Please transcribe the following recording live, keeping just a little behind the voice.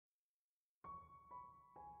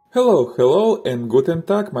Hello and guten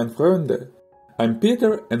Tag, mein Freunde! I'm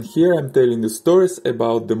Peter and here I'm telling you stories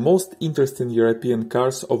about the most interesting European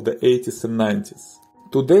cars of the 80s and 90s.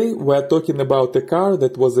 Today we are talking about a car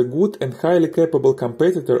that was a good and highly capable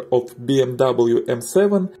competitor of BMW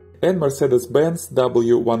M7 and Mercedes Benz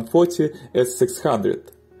W140 S600,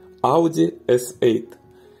 Audi S8.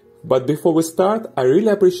 But before we start, I really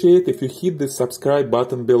appreciate if you hit the subscribe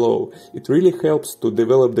button below. It really helps to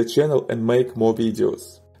develop the channel and make more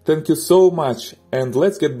videos. Thank you so much, and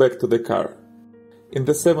let's get back to the car. In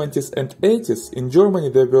the 70s and 80s, in Germany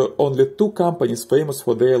there were only two companies famous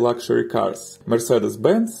for their luxury cars, Mercedes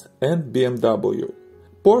Benz and BMW.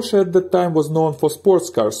 Porsche at that time was known for sports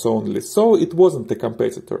cars only, so it wasn't a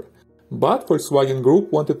competitor. But Volkswagen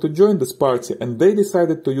Group wanted to join this party and they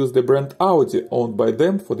decided to use the brand Audi owned by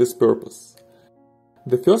them for this purpose.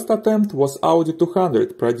 The first attempt was Audi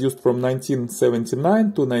 200, produced from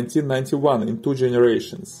 1979 to 1991 in two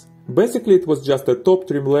generations. Basically it was just a top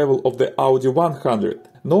trim level of the Audi 100,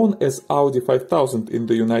 known as Audi 5000 in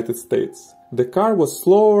the United States. The car was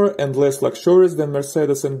slower and less luxurious than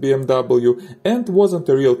Mercedes and BMW and wasn't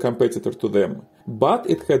a real competitor to them. But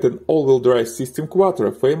it had an all-wheel drive system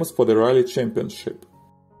Quattro, famous for the rally championship.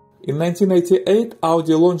 In 1988,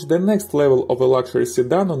 Audi launched the next level of a luxury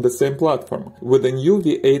sedan on the same platform, with a new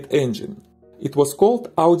V8 engine. It was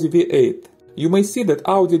called Audi V8. You may see that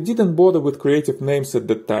Audi didn't bother with creative names at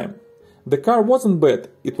that time. The car wasn't bad,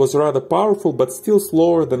 it was rather powerful but still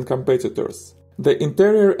slower than competitors. The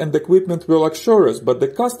interior and equipment were luxurious, but the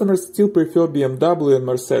customers still prefer BMW and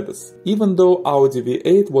Mercedes, even though Audi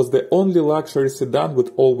V8 was the only luxury sedan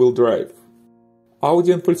with all-wheel drive.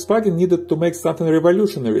 Audi and Volkswagen needed to make something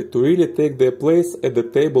revolutionary to really take their place at the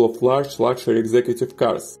table of large luxury executive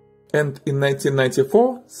cars. And in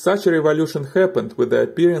 1994, such a revolution happened with the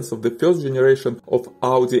appearance of the first generation of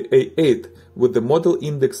Audi A8 with the model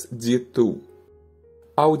index D2.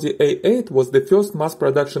 Audi A8 was the first mass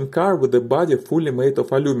production car with a body fully made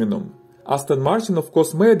of aluminum. Aston Martin of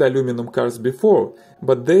course made aluminum cars before,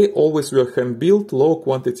 but they always were hand-built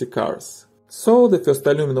low-quantity cars. So the first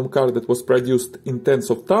aluminum car that was produced in tens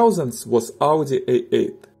of thousands was Audi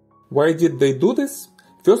A8. Why did they do this?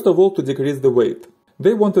 First of all, to decrease the weight.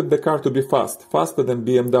 They wanted the car to be fast, faster than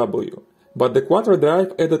BMW. But the Quattro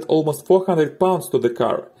drive added almost 400 pounds to the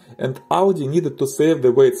car, and Audi needed to save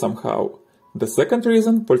the weight somehow. The second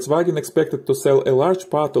reason, Volkswagen expected to sell a large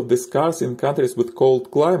part of these cars in countries with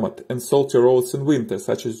cold climate and salty roads in winter,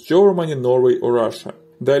 such as Germany, Norway or Russia.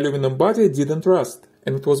 The aluminum body didn't rust,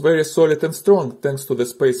 and it was very solid and strong thanks to the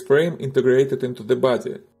space frame integrated into the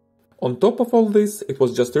body. On top of all this, it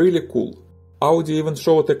was just really cool. Audi even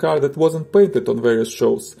showed a car that wasn't painted on various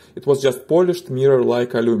shows, it was just polished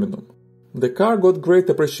mirror-like aluminum. The car got great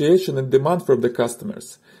appreciation and demand from the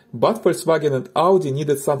customers, but Volkswagen and Audi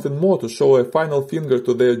needed something more to show a final finger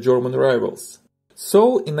to their German rivals.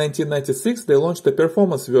 So, in 1996 they launched a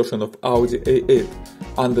performance version of Audi A8,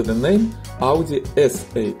 under the name Audi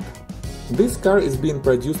S8. This car is being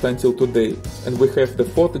produced until today, and we have the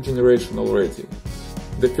fourth generation already.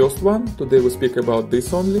 The first one, today we speak about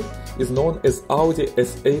this only, is known as Audi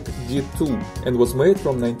S8 G2 and was made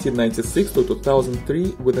from 1996 to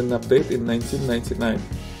 2003 with an update in 1999.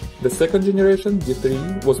 The second generation,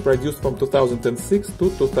 D3, was produced from 2006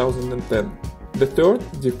 to 2010. The third,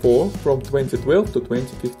 D4, from 2012 to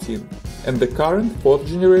 2015. And the current fourth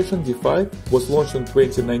generation, D5, was launched in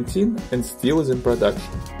 2019 and still is in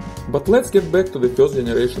production. But let's get back to the first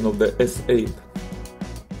generation of the S8.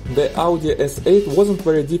 The Audi S8 wasn't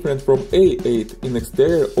very different from A8 in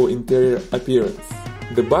exterior or interior appearance.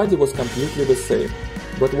 The body was completely the same.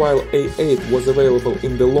 But while A8 was available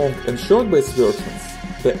in the long and short base versions,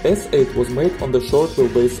 the S8 was made on the short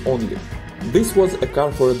wheelbase only. This was a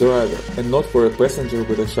car for a driver and not for a passenger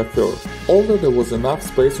with a chauffeur, although there was enough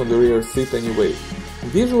space on the rear seat anyway.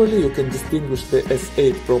 Visually you can distinguish the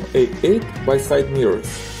S8 from A8 by side mirrors.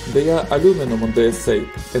 They are aluminum on the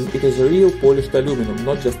S8, and it is a real polished aluminum,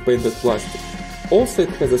 not just painted plastic. Also it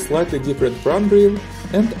has a slightly different front grille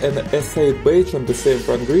and an S8 badge on the same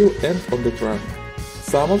front grille and on the trunk.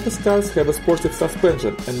 Some of the cars have a sportive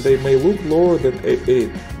suspension and they may look lower than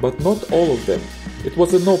A8, but not all of them. It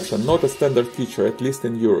was an option, not a standard feature, at least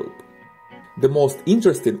in Europe. The most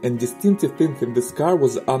interesting and distinctive thing in this car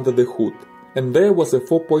was under the hood, and there was a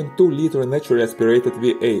 4.2-liter naturally aspirated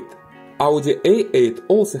V8. Audi A8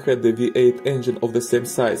 also had the V8 engine of the same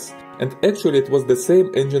size, and actually it was the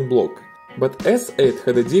same engine block. But S8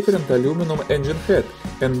 had a different aluminum engine head,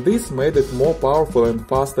 and this made it more powerful and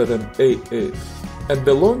faster than A8. At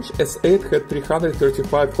the launch, S8 had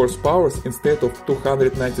 335 horsepower instead of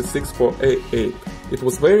 296 for A8. It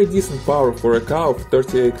was very decent power for a car of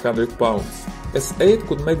 3800 pounds. S8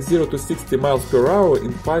 could make 0 to 60 miles per hour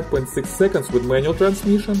in 5.6 seconds with manual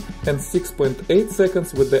transmission and 6.8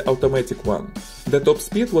 seconds with the automatic one. The top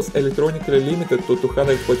speed was electronically limited to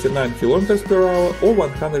 249 km per hour or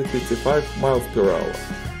 155 miles per hour.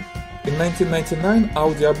 In 1999,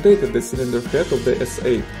 Audi updated the cylinder head of the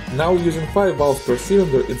S8, now using 5 valves per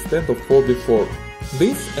cylinder instead of 4 before.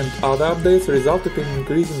 This and other updates resulted in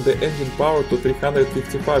increasing the engine power to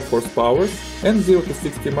 355 horsepower and 0 to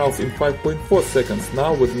 60 miles in 5.4 seconds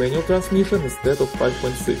now with manual transmission instead of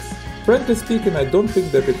 5.6. Frankly speaking, I don't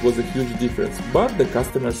think that it was a huge difference, but the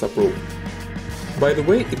customers approved. By the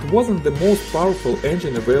way, it wasn't the most powerful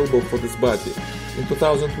engine available for this body. In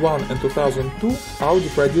 2001 and 2002, Audi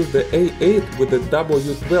produced the A8 with the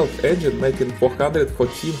W12 engine making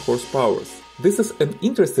 414 horsepower. This is an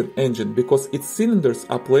interesting engine because its cylinders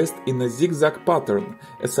are placed in a zigzag pattern,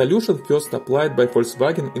 a solution first applied by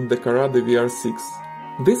Volkswagen in the Corrado VR6.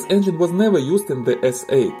 This engine was never used in the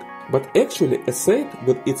S8, but actually S8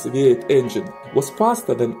 with its V8 engine was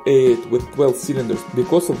faster than A8 with 12 cylinders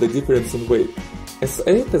because of the difference in weight.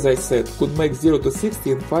 S8, as I said, could make 0 to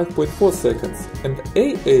 60 in 5.4 seconds, and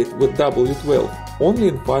A8 with W12 only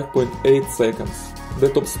in 5.8 seconds. The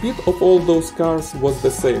top speed of all those cars was the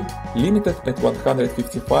same, limited at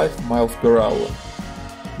 155 miles per hour.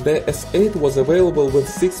 The S8 was available with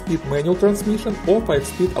 6-speed manual transmission or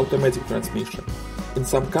 5-speed automatic transmission. In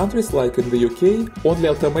some countries, like in the UK, only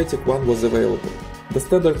automatic one was available. The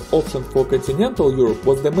standard option for continental Europe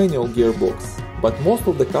was the manual gearbox, but most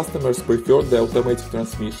of the customers preferred the automatic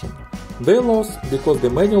transmission. They lost because the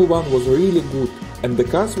manual one was really good, and the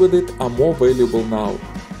cars with it are more valuable now.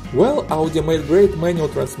 Well, Audi made great manual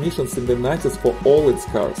transmissions in the 90s for all its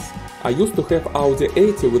cars. I used to have Audi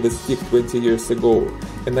A8 with a stick 20 years ago,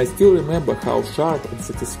 and I still remember how sharp and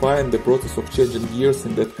satisfying the process of changing gears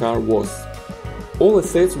in that car was. All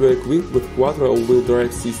S8s were equipped with quattro all-wheel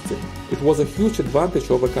drive system. It was a huge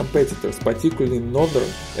advantage over competitors, particularly in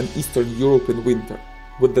Northern and Eastern Europe in winter.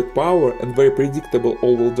 With that power and very predictable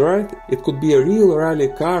all-wheel drive, it could be a real rally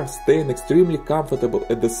car staying extremely comfortable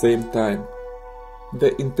at the same time.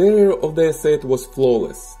 The interior of the S8 was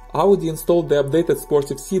flawless. Audi installed the updated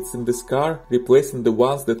sportive seats in this car, replacing the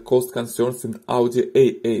ones that caused concerns in Audi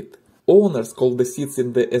A8. Owners called the seats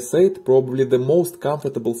in the S8 probably the most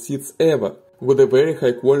comfortable seats ever, with a very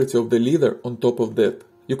high quality of the leather on top of that.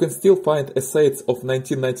 You can still find S8s of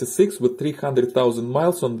 1996 with 300,000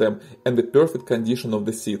 miles on them and the perfect condition of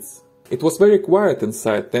the seats. It was very quiet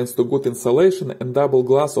inside thanks to good insulation and double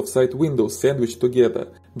glass of side windows sandwiched together.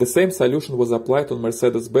 The same solution was applied on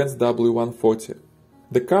Mercedes Benz W140.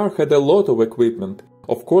 The car had a lot of equipment,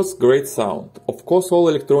 of course great sound, of course all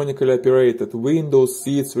electronically operated, windows,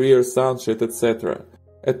 seats, rear sunshade, etc.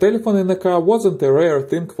 A telephone in the car wasn't a rare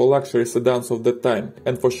thing for luxury sedans of that time,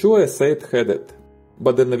 and for sure S8 had it.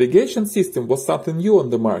 But the navigation system was something new on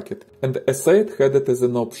the market, and S8 had it as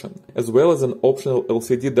an option, as well as an optional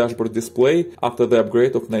LCD dashboard display after the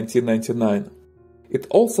upgrade of 1999. It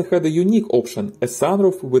also had a unique option, a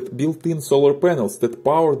sunroof with built-in solar panels that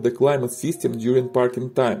powered the climate system during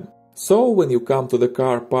parking time. So when you come to the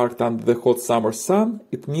car parked under the hot summer sun,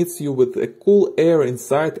 it meets you with a cool air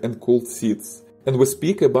inside and cooled seats. And we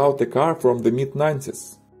speak about a car from the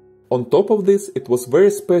mid-90s. On top of this, it was very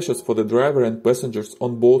spacious for the driver and passengers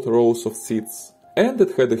on both rows of seats. And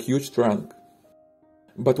it had a huge trunk.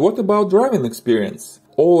 But what about driving experience?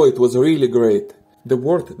 Oh, it was really great. The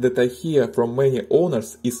word that I hear from many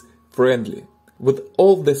owners is friendly. With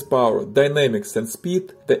all this power, dynamics and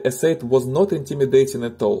speed, the S8 was not intimidating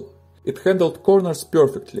at all. It handled corners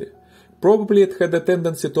perfectly. Probably it had a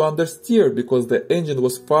tendency to understeer because the engine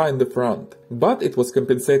was far in the front, but it was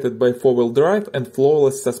compensated by four-wheel drive and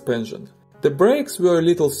flawless suspension. The brakes were a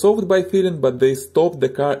little soft by feeling, but they stopped the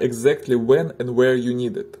car exactly when and where you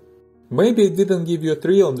need it. Maybe it didn't give you a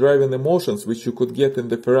thrill in driving emotions which you could get in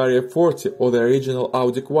the Ferrari F40 or the original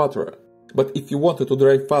Audi Quattro, but if you wanted to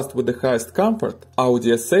drive fast with the highest comfort,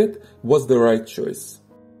 Audi S8 was the right choice.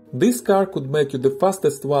 This car could make you the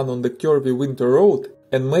fastest one on the curvy winter road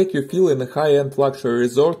and make you feel in a high-end luxury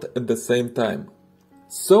resort at the same time.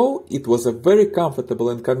 So, it was a very comfortable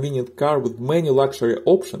and convenient car with many luxury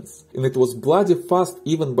options, and it was bloody fast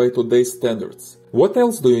even by today's standards. What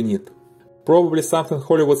else do you need? Probably something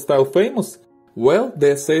Hollywood-style famous? Well, the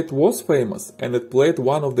S8 was famous, and it played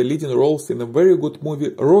one of the leading roles in a very good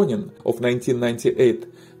movie Ronin of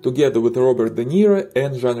 1998, together with Robert De Niro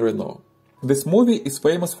and Jean Reno. This movie is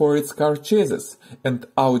famous for its car chases, and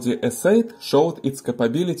Audi S8 showed its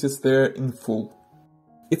capabilities there in full.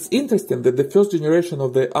 It's interesting that the first generation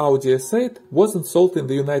of the Audi S8 wasn't sold in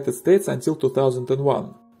the United States until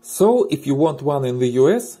 2001. So, if you want one in the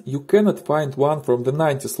US, you cannot find one from the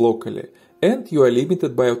 90s locally, and you are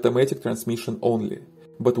limited by automatic transmission only.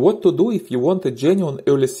 But what to do if you want a genuine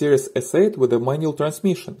early series S8 with a manual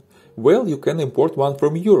transmission? Well, you can import one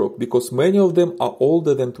from Europe, because many of them are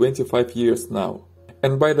older than 25 years now.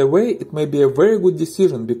 And by the way, it may be a very good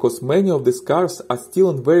decision, because many of these cars are still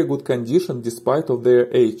in very good condition despite of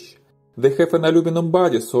their age. They have an aluminum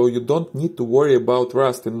body, so you don't need to worry about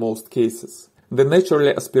rust in most cases. The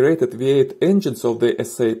naturally aspirated V8 engines of the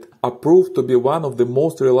S8 are proved to be one of the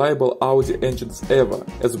most reliable Audi engines ever,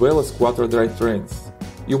 as well as quattro drivetrains.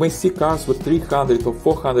 You may see cars with 300 or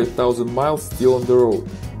 400,000 miles still on the road,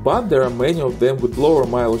 but there are many of them with lower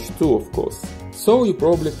mileage too, of course. So you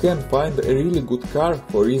probably can find a really good car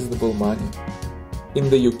for reasonable money. In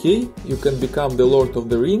the UK, you can become the Lord of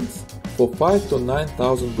the Rings for 5 to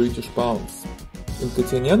 9,000 British pounds. In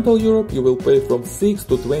continental Europe, you will pay from 6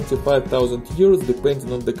 to 25,000 euros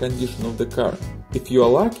depending on the condition of the car. If you are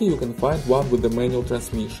lucky, you can find one with a manual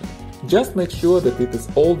transmission. Just make sure that it is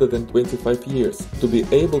older than 25 years to be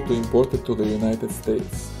able to import it to the United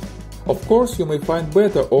States. Of course, you may find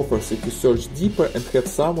better offers if you search deeper and have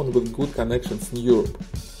someone with good connections in Europe.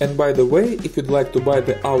 And by the way, if you'd like to buy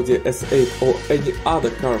the Audi S8 or any other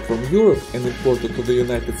car from Europe and import it to the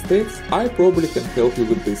United States, I probably can help you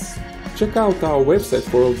with this. Check out our website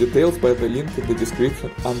for all details by the link in the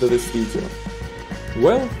description under this video.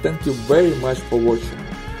 Well, thank you very much for watching.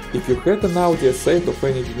 If you had an Audi S8 of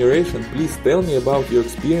any generation, please tell me about your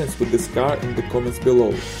experience with this car in the comments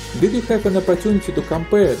below. Did you have an opportunity to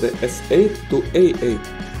compare the S8 to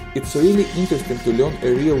A8? It's really interesting to learn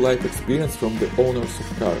a real-life experience from the owners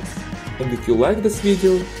of cars. And if you like this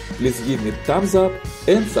video, please give me a thumbs up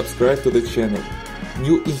and subscribe to the channel.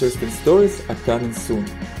 New interesting stories are coming soon.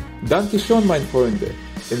 Danke schön, mein Freunde,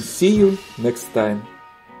 and see you next time.